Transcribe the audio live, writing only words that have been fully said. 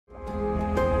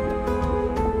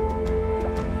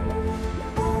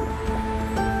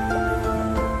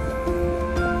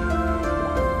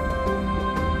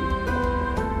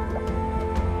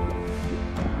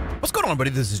on, buddy?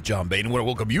 This is John Bain, and I want to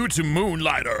welcome you to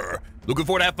Moonlighter. Looking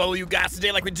forward to have follow you guys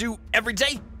today like we do every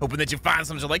day. Hoping that you find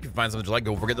something you like. If you find something you like,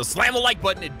 don't forget to slam the like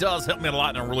button. It does help me out a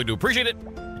lot, and I really do appreciate it.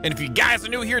 And if you guys are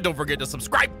new here, don't forget to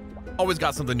subscribe. Always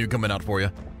got something new coming out for you.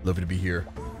 Love to be here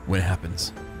when it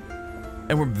happens.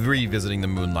 And we're revisiting the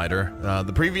Moonlighter.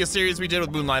 The previous series we did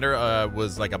with Moonlighter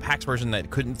was like a PAX version that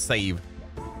couldn't save.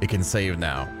 It can save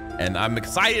now. And I'm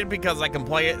excited because I can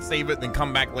play it, save it, then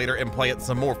come back later and play it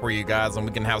some more for you guys, and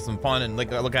we can have some fun and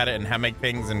look at it and make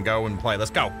things and go and play.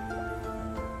 Let's go.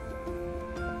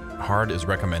 Hard is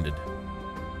recommended.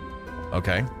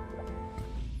 Okay.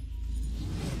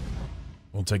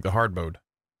 We'll take the hard mode.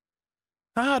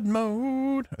 Hard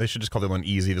mode. They should just call the one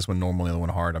easy, this one normal, the other one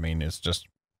hard. I mean, it's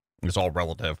all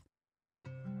relative.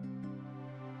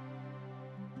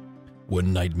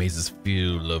 One night, mazes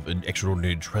full of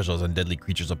extraordinary treasures and deadly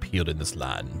creatures appeared in this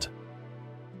land.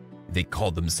 They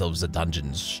called themselves the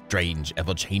dungeons, strange,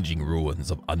 ever-changing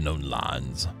ruins of unknown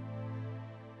lands.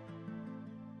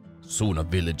 Soon, a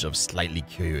village of slightly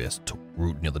curious took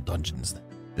root near the dungeons.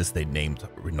 This they named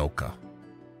Rynoka.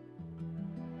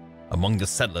 Among the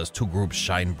settlers, two groups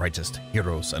shine brightest,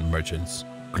 heroes and merchants,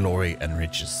 glory and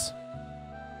riches.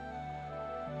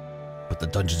 But the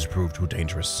dungeons proved too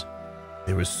dangerous.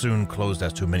 They were soon closed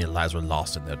as too many lives were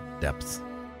lost in their depths.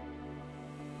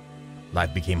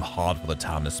 Life became hard for the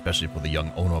town, especially for the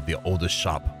young owner of the oldest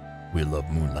shop we love,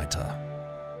 Moonlighter.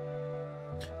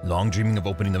 Long dreaming of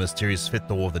opening the mysterious fifth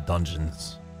door of the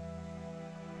dungeons.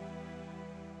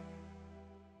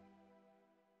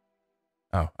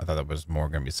 Oh, I thought that was more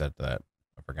going to be said to that.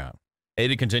 I forgot. A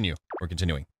to continue. We're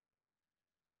continuing.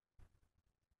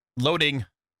 Loading.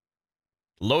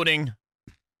 Loading.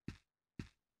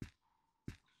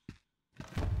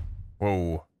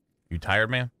 Whoa. You tired,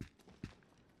 man?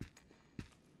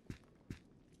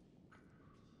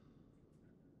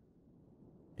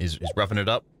 He's roughing it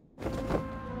up.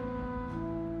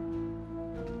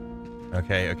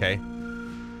 Okay, okay.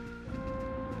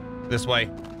 This way.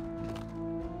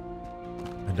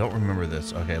 I don't remember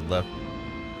this. Okay, left.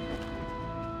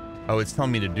 Oh, it's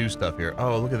telling me to do stuff here.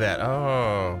 Oh, look at that.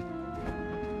 Oh.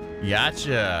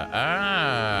 Gotcha.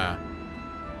 Ah.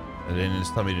 And then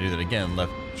it's telling me to do that again.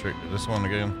 Left. This one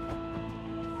again.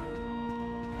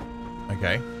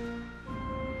 Okay.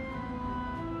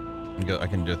 I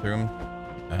can go through them.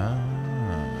 Ah.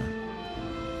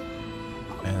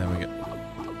 And then we get.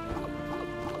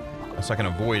 So I can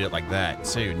avoid it like that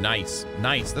too. Nice,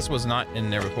 nice. This was not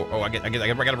in there before. Oh, I got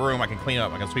a broom. I can clean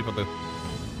up. I can sweep up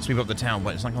the town.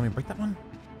 But it's not going to break that one.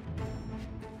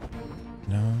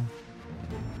 No.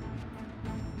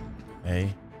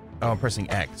 A. Oh, I'm pressing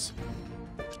X.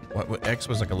 What X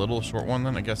was like a little short one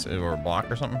then, I guess, or a block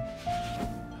or something.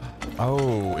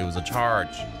 Oh, it was a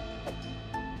charge.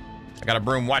 I got a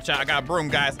broom. Watch out! I got a broom,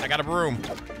 guys. I got a broom.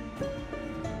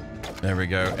 There we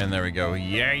go, and there we go.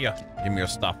 Yeah, yeah. Give me your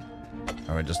stuff.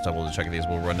 All right, just double check these.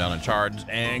 We'll run down and charge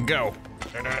and go.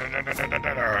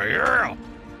 Yeah.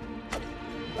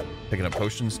 Picking up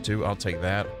potions too. I'll take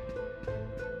that.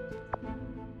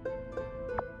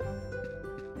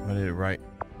 I did it right.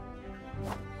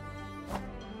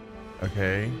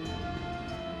 Okay.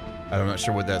 I'm not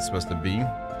sure what that's supposed to be.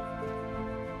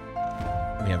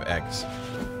 We have X.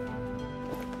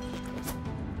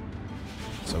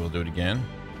 So we'll do it again.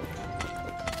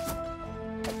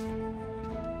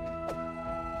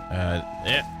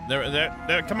 Yeah,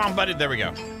 there, come on, buddy. There we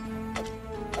go.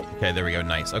 Okay, there we go.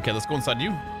 Nice. Okay, let's go inside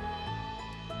you.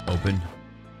 Open.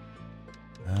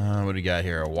 What do we got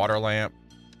here? A water lamp.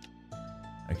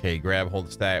 Okay, grab, hold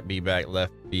the stack, B back,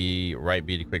 left B, right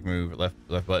B to quick move,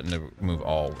 left button to move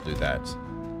all. We'll do that.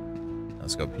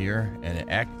 Let's go up here and an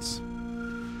X.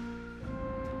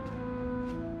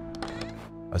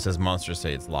 Oh, it says monsters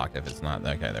say it's locked if it's not.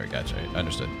 Okay, there we got you.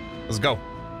 Understood. Let's go.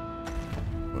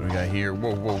 What do we got here?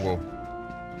 Whoa, whoa, whoa.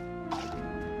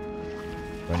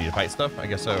 Do I need to fight stuff? I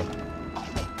guess so.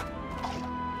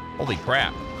 Holy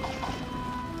crap.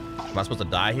 Am I supposed to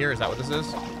die here? Is that what this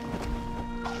is?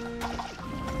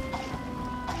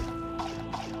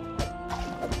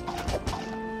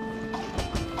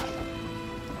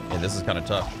 Yeah, this is kind of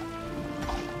tough.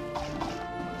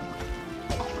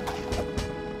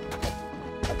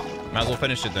 Might as well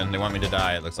finish it then. They want me to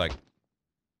die, it looks like.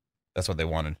 That's what they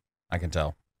wanted. I can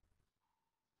tell.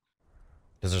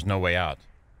 Because there's no way out.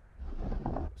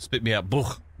 Spit me out.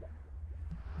 Buch.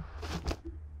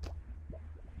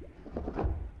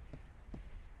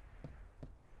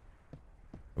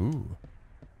 Ooh.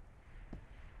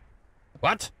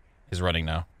 What? He's running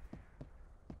now.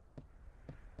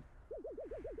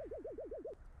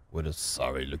 What a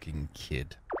sorry looking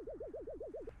kid.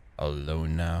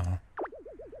 Alone now.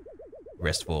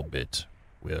 Rest for a bit,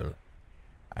 Will.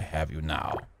 I have you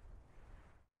now.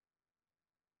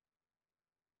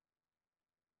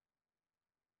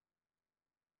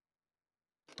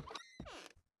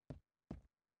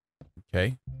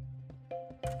 Okay.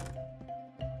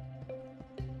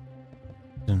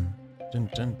 Dun, dun,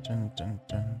 dun, dun, dun,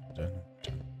 dun, dun,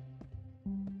 dun.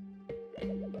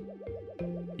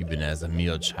 Even as a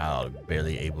mere child,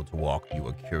 barely able to walk, you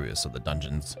were curious of the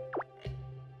dungeons.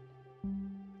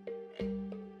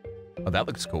 Oh, that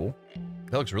looks cool.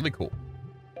 That looks really cool.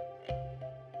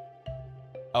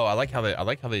 Oh, I like how they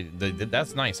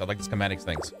that's nice. I like the schematics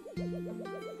things.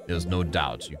 There's no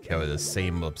doubt you carry the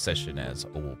same obsession as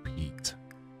old Pete.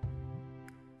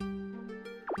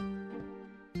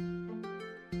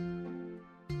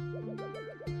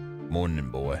 Morning,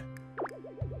 boy.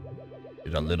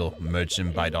 Did a little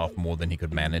merchant bite off more than he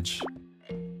could manage?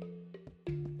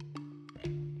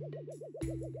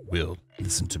 Will,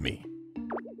 listen to me.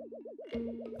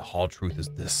 The hard truth is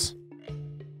this.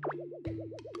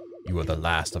 You are the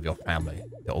last of your family,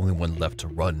 the only one left to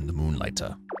run the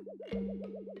Moonlighter.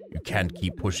 You can't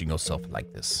keep pushing yourself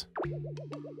like this.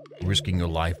 Risking your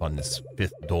life on this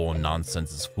fifth door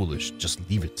nonsense is foolish. Just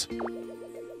leave it.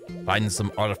 Find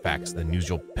some artifacts, then use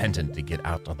your pendant to get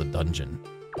out of the dungeon.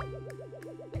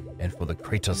 And for the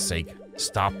crater's sake,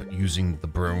 stop using the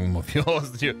broom of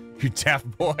yours, you daft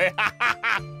boy.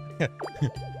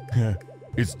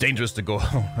 It's dangerous to go.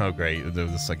 Oh, great.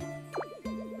 It's like,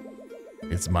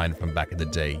 it's mine from back in the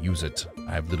day. Use it.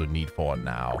 I have little need for it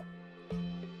now.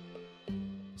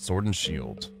 Sword and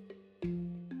shield.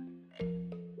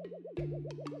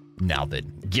 Now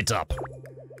then, get up.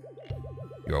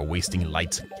 You're wasting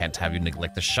light. Can't have you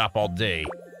neglect the shop all day.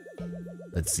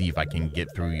 Let's see if I can get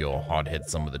through your hard head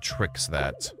some of the tricks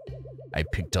that I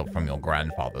picked up from your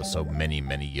grandfather so many,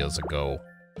 many years ago.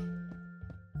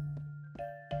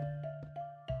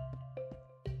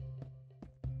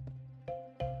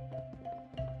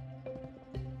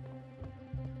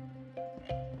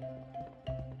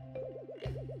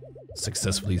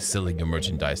 Successfully selling your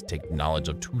merchandise takes knowledge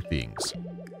of two things.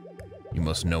 You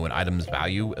must know an item's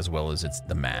value as well as its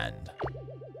demand.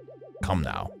 Come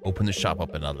now, open the shop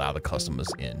up and allow the customers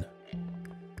in.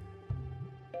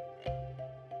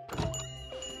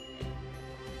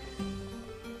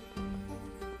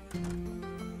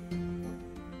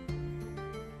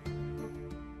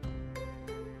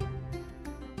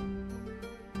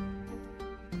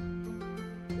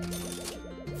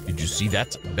 Did you see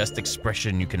that? Best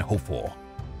expression you can hope for.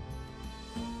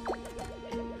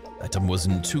 The item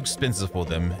wasn't too expensive for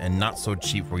them and not so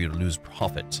cheap for you to lose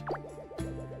profit.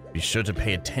 Be sure to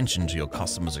pay attention to your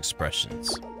customers'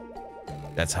 expressions.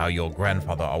 That's how your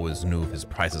grandfather always knew if his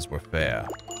prices were fair.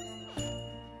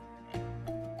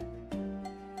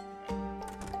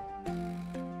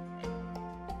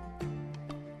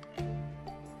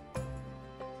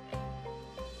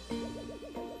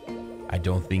 I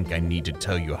don't think I need to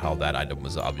tell you how that item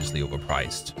was obviously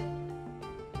overpriced.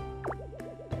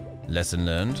 Lesson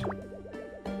learned?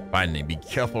 Finally, be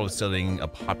careful of selling a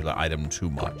popular item too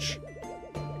much.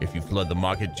 If you flood the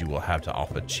market, you will have to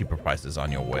offer cheaper prices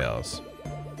on your wares.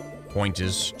 Point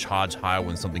is, charge high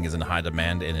when something is in high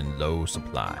demand and in low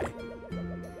supply.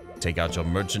 Take out your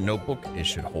merchant notebook. It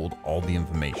should hold all the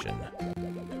information.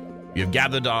 You have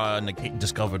gathered on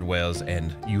discovered wares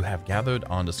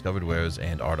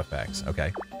and artifacts.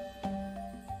 Okay.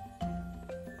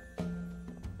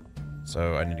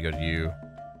 So I need to go to you.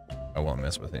 I won't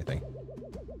mess with anything.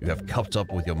 You have kept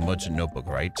up with your merchant notebook,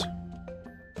 right?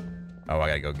 Oh, I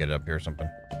gotta go get it up here or something.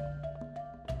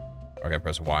 Or I gotta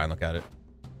press Y and look at it.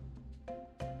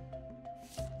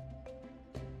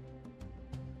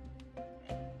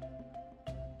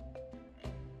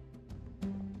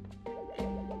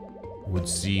 Would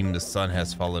seem the sun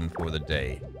has fallen for the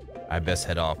day. I best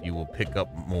head off. You will pick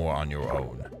up more on your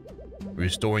own.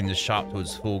 Restoring the shop to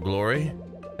its full glory?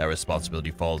 That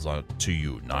responsibility falls on to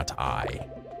you, not I.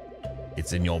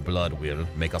 It's in your blood, Will.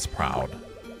 Make us proud.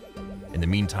 In the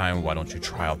meantime, why don't you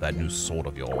try out that new sword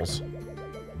of yours?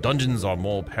 Dungeons are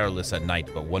more perilous at night,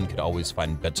 but one could always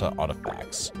find better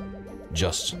artifacts.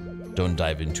 Just don't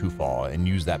dive in too far and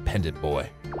use that pendant, boy.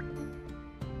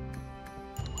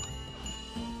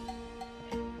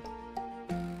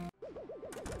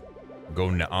 Go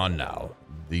on now.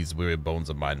 These weary bones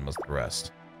of mine must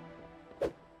rest.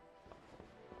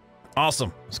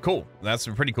 Awesome. It's cool. That's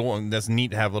pretty cool. And that's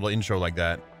neat to have a little intro like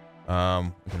that.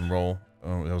 We can roll.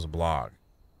 Oh, that was a blog.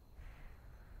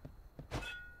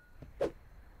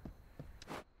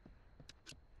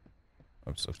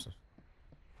 Oops.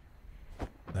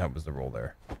 That was the roll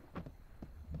there.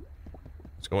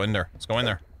 Let's go in there. Let's go in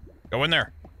there. Go in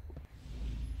there.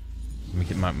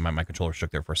 My controller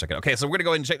shook there for a second. Okay, so we're gonna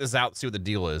go ahead and check this out, see what the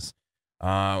deal is.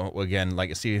 Again,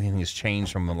 like, see if anything has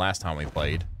changed from the last time we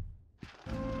played.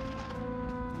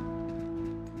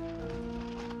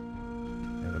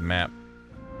 Yeah, the map.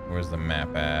 Where's the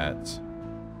map at?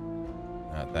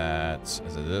 Not that.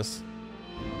 Is it this?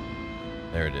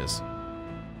 There it is.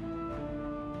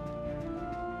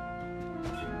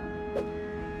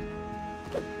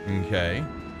 Okay.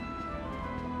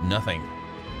 Nothing.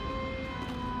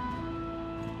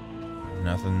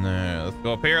 Nothing there. Let's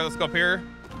go up here. Let's go up here.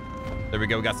 There we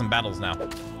go. We got some battles now.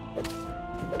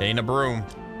 Ain't a broom.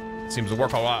 Seems to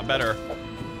work a lot better.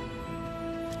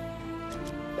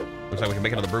 Looks like we can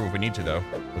make another broom if we need to, though,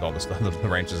 with all the stuff, the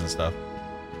branches and stuff.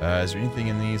 Is there anything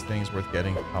in these things worth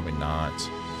getting? Probably not.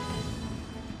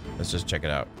 Let's just check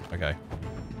it out. Okay.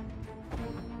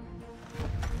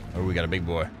 Oh, we got a big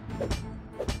boy.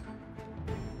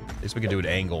 At least we could do an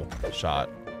angle shot.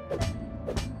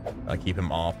 I'll keep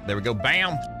him off. There we go.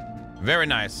 Bam! Very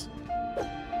nice.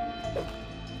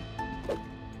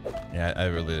 Yeah,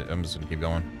 I'm just gonna keep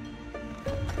going.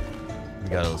 We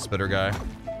got a little spitter guy.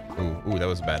 Ooh, that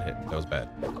was a bad hit. That was bad.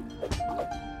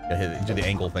 Gotta hit, do the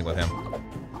angle thing with him.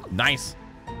 Nice.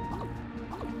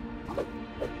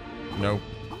 Nope.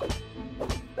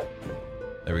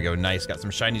 There we go. Nice. Got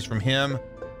some shinies from him.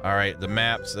 All right, the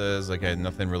map says, okay,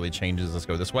 nothing really changes. Let's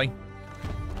go this way.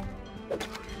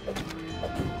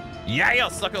 Yeah,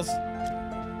 suckers.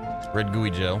 Red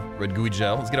gooey gel. Red gooey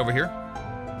gel. Let's get over here.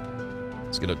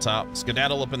 Let's get up top.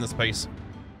 Skedaddle up in this place.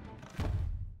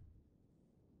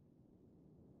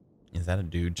 Is that a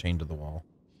dude chained to the wall?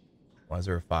 Why is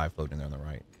there a 5 floating there on the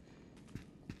right?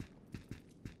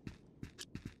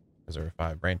 Because there are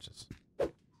 5 branches.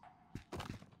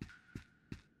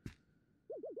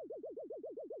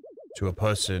 To a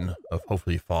person of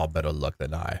hopefully far better luck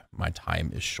than I, my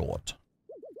time is short.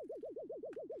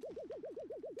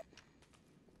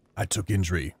 I took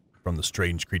injury from the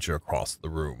strange creature across the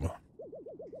room.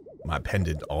 My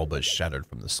pendant all but shattered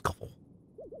from the scuffle.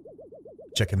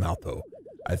 Check him out, though.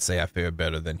 I'd say I fare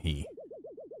better than he.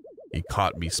 He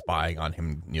caught me spying on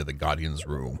him near the Guardian's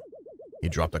room. He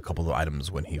dropped a couple of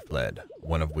items when he fled,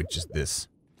 one of which is this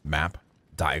map,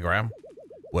 diagram.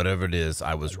 Whatever it is,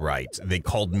 I was right. They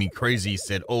called me crazy,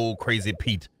 said, oh, crazy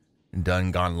Pete.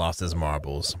 Done gone lost his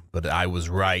marbles. But I was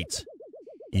right.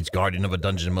 Each guardian of a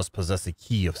dungeon must possess a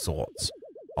key of sorts.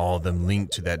 All of them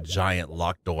linked to that giant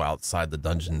locked door outside the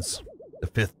dungeons. The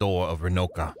 5th door of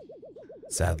Rynoka.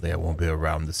 Sadly, I won't be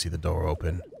around to see the door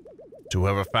open. To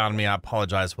whoever found me, I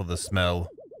apologize for the smell.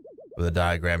 But the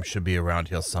diagram should be around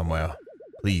here somewhere.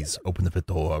 Please, open the 5th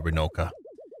door of Rynoka.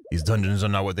 These dungeons are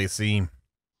not what they seem.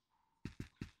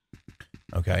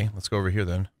 Okay, let's go over here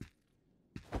then.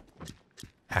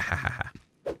 Ha ha ha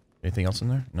ha. Anything else in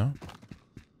there? No?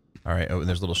 Alright, oh, and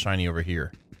there's a little shiny over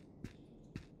here.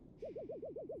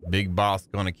 Big boss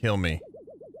gonna kill me.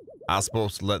 I was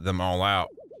supposed to let them all out.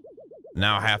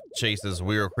 Now I have to chase this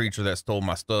weird creature that stole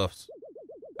my stuffs.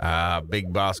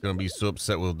 Big boss gonna be so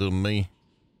upset with doing me.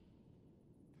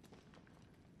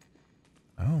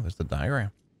 Oh, there's the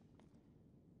diagram.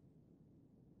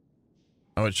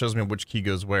 Oh, it shows me which key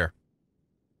goes where.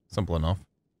 Simple enough.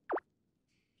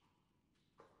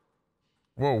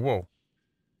 Whoa, whoa.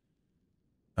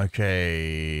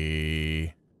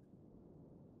 Okay.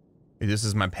 This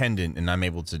is my pendant, and I'm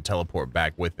able to teleport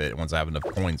back with it once I have enough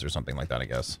coins or something like that, I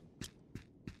guess.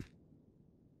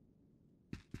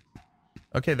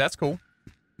 Okay, that's cool.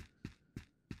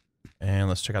 And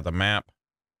let's check out the map.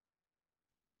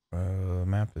 The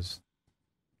map is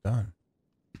done.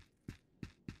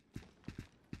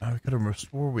 Oh, we could have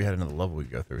swore we had another level we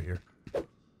could go through here.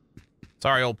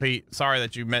 Sorry, old Pete. Sorry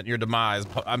that you met your demise.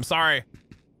 I'm sorry.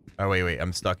 Oh, wait.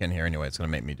 I'm stuck in here anyway. It's going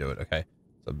to make me do it. Okay.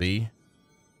 So B.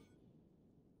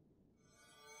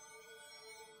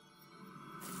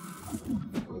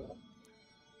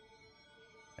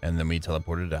 And then we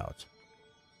teleported out.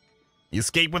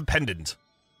 Escape with pendant.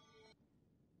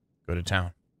 Go to town.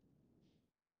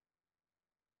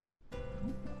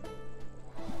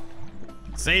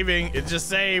 Saving. It just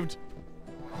saved.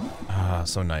 Ah,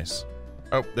 so nice.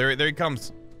 Oh, there he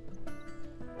comes.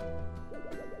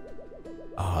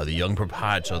 Ah, the young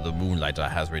proprietor of the Moonlighter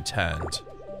has returned.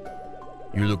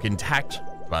 You look intact.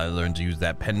 Finally learned to use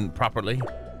that pen properly.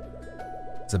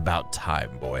 It's about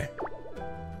time, boy.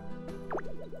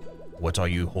 What are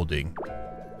you holding?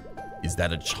 Is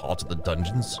that a chart of the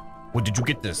dungeons? Where did you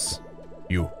get this?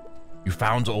 You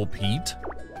found old Pete?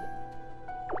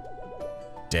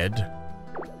 Dead?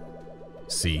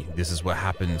 See, this is what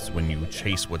happens when you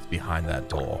chase what's behind that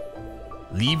door.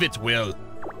 Leave it, Will.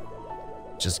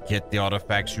 Just get the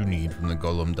artifacts you need from the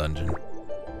Golem dungeon.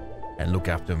 and look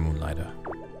after Moonlighter.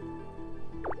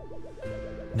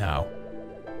 Now,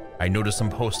 I noticed some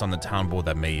posts on the town board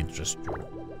that may interest you.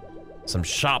 Some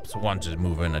shops want to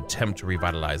move in an attempt to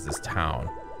revitalize this town,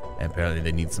 and apparently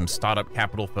they need some startup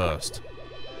capital first.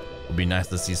 It would be nice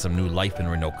to see some new life in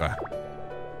Rynoka.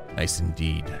 Nice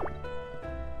indeed.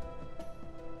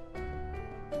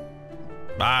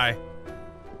 Bye.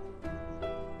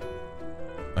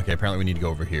 Okay, apparently we need to go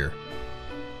over here.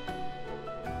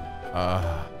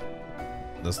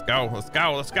 Let's go, let's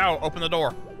go, let's go. Open the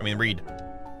door. I mean, read.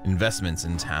 Investments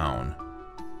in town.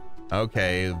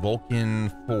 Okay,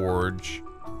 Vulcan Forge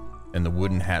and the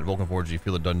Wooden Hat. Vulcan Forge, you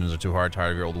feel the dungeons are too hard,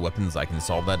 tired of your old weapons? I can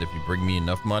solve that if you bring me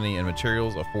enough money and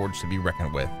materials, a forge to be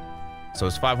reckoned with. So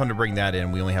it's 500, bring that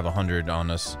in. We only have 100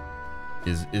 on us.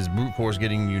 Is brute force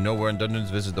getting you nowhere in dungeons?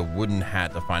 Visit the Wooden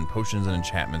Hat to find potions and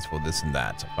enchantments for this and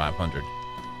that. 500.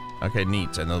 Okay,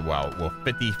 neat. And wow, well,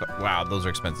 50. Wow, those are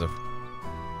expensive.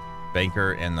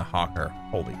 Banker and the Hawker.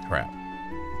 Holy crap.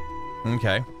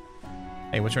 Okay.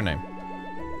 Hey, what's your name?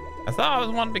 I thought I was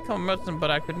wanting to become a merchant,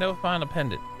 but I could never find a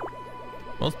pendant.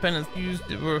 Most pendants used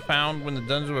were found when the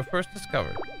dungeons were first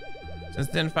discovered. Since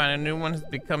then, finding a new one has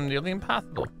become nearly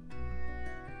impossible.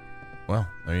 Well,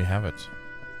 there you have it.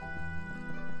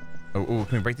 Oh,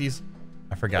 can we break these?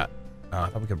 I forgot. I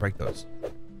thought we could break those.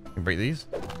 Can we break these?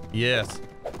 Yes.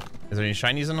 Is there any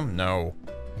shinies in them? No.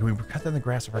 Can we cut down the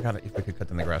grass? I forgot if we could cut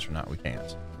down the grass or not. We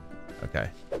can't. Okay.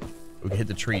 We can hit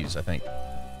the trees, I think.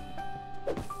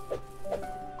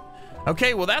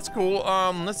 Okay, well, that's cool.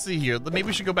 Let's see here. Maybe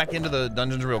we should go back into the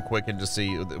dungeons real quick and just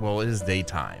see. Well, it is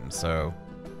daytime, so.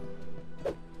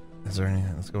 Is there any?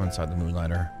 Let's go inside the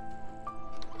Moonlighter.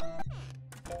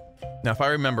 Now, if I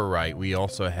remember right, we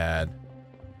also had,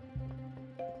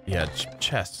 yeah,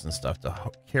 chests and stuff to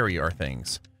carry our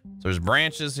things. So there's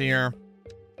branches here.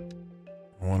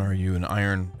 What are you? An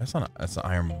iron? That's not. That's an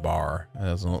iron bar. That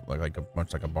doesn't look like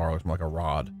much like a bar. It looks more like a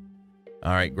rod.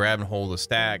 All right, grab and hold the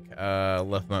stack.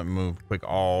 Left button move, quick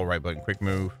all. Right button quick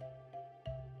move.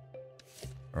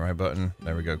 Right button.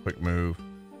 There we go. Quick move.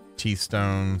 Teeth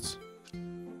stones.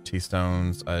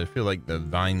 T-stones. I feel like the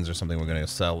vines are something we're going to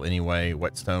sell anyway.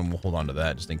 Whetstone, we'll hold on to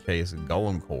that just in case.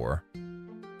 Golem core.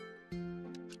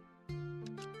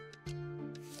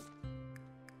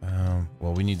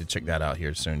 Well, we need to check that out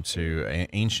here soon too.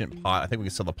 Ancient pot. I think we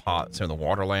can sell the pot. So the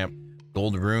water lamp.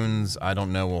 Gold runes. I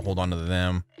don't know. We'll hold on to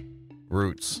them.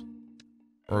 Roots.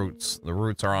 Roots. The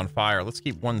roots are on fire. Let's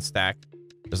keep one stack.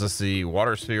 Just to see.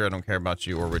 Water sphere. I don't care about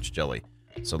you. Or rich jelly.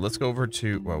 So let's go over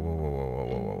to.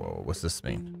 Whoa. What's this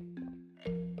mean?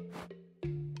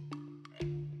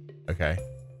 Okay.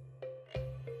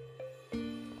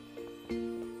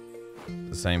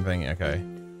 The same thing. Okay.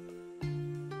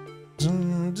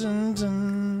 Dun, dun,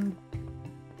 dun.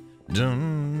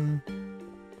 Dun.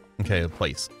 Okay,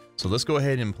 place. So let's go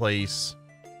ahead and place.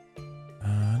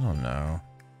 I don't know.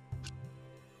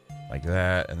 Like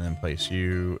that, and then place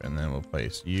you, and then we'll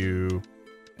place you,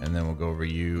 and then we'll go over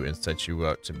you and set you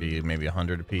up to be maybe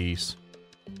 100 apiece.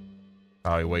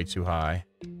 Probably way too high.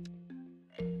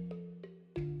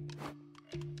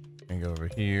 And go over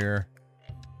here.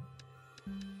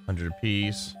 100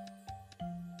 apiece.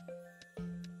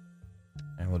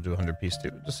 And we'll do 100 apiece too,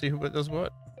 to see who does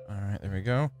what. All right, there we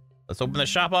go. Let's open the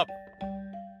shop up.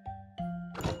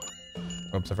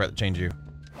 Oops, I forgot to change you.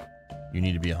 You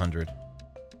need to be 100.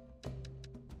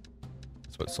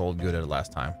 That's what sold good at it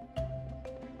last time.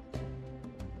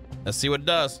 Let's see what it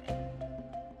does.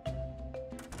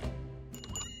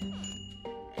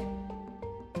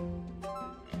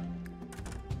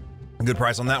 Good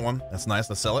price on that one. That's nice.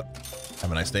 Let's sell it.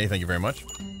 Have a nice day. Thank you very much.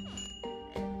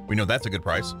 We know that's a good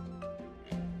price.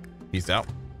 Peace out.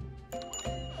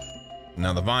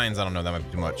 Now the vines, I don't know. That might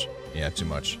be too much. Yeah, too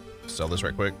much. Sell this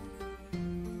right quick.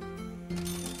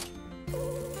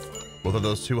 Both of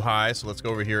those too high, so let's go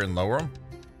over here and lower them.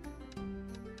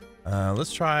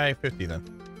 Let's try 50 then.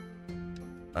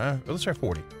 Let's try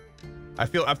 40. I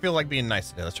feel like being nice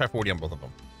today. Let's try 40 on both of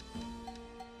them.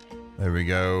 There we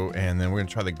go. And then we're gonna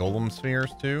try the golem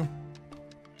spheres too,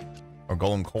 or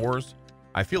golem cores.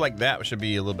 I feel like that should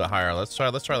be a little bit higher. Let's try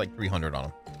like 300 on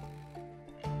them.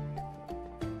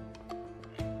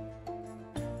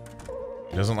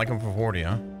 He doesn't like them for 40,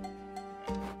 huh?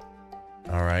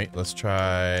 All right, let's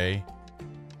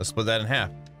split that in half.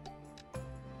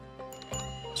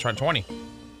 Let's try 20.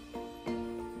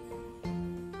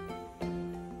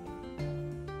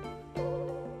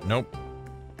 Nope.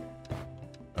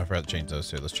 I forgot to change those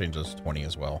too. Let's change those to 20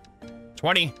 as well.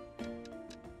 20.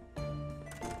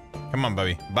 Come on,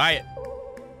 baby. Buy it.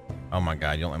 Oh my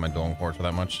God, you don't like my golem cores for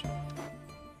that much?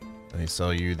 Let me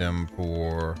sell you them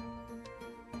for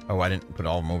Oh, I didn't put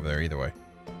all of them over there either way.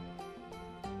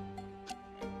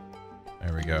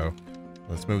 There we go.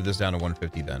 Let's move this down to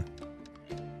 150 then.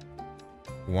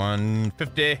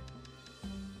 150.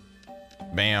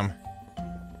 Bam.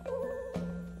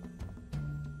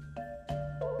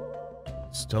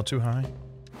 Still too high?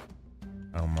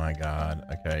 Oh my god.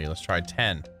 Okay, let's try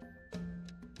 10.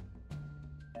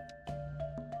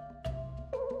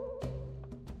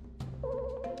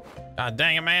 God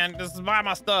dang it, man. This is buy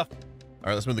my stuff. All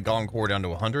right, let's move the golem core down to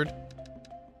 100.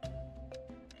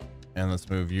 And let's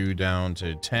move you down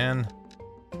to 10.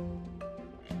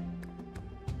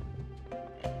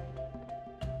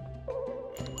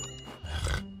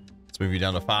 Let's move you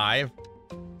down to 5.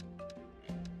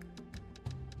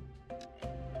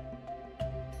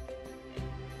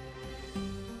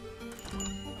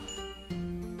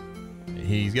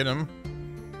 He's getting him.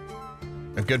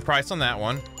 A good price on that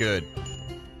one. Good.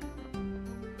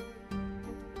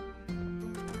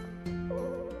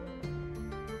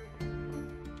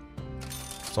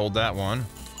 Sold that one.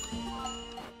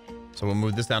 So we'll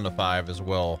move this down to 5 as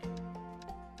well.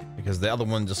 Because the other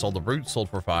one just sold, the brute sold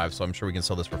for 5, so I'm sure we can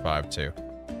sell this for 5 too.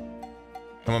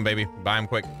 Come on, baby. Buy them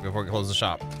quick before we close the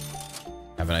shop.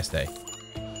 Have a nice day.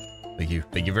 Thank you.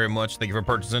 Thank you very much. Thank you for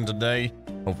purchasing today.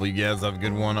 Hopefully you guys have a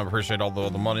good one. I appreciate all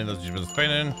the money that you've been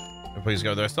spending. And please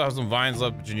go there. I still have some vines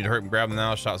up, but you need to hurry and grab them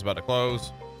now. Shop's about to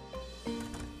close.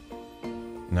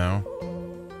 No.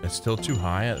 It's still too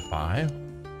high at 5?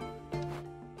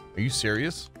 Are you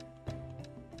serious?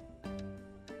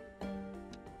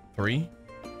 3?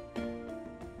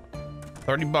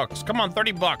 30 bucks. Come on,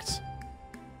 30 bucks.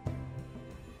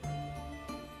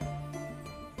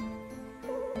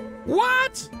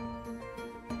 What?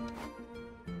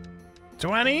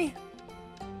 20?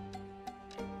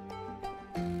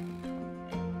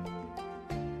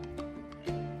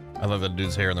 I love that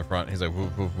dude's hair in the front. He's like,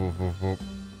 whoop, whoop, whoop, whoop, whoop.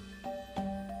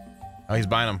 Oh, he's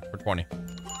buying them for 20.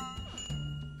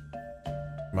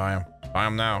 Buy them. Buy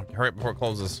them now. Hurry up before it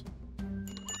closes.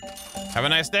 Have a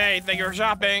nice day. Thank you for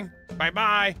shopping.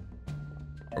 Bye-bye.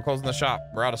 We're closing the shop.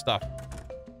 We're out of stuff.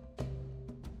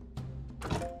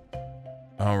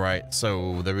 All right.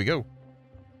 So there we go.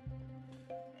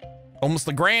 Almost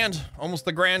the grand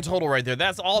total right there.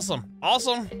 That's awesome.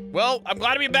 Awesome. Well, I'm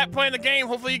glad to be back playing the game.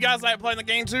 Hopefully you guys like playing the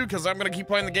game too, because I'm going to keep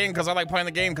playing the game because I like playing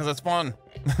the game because it's fun.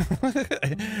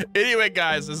 Anyway,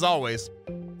 guys, as always,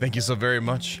 thank you so very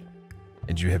much.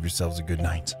 And you have yourselves a good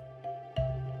night.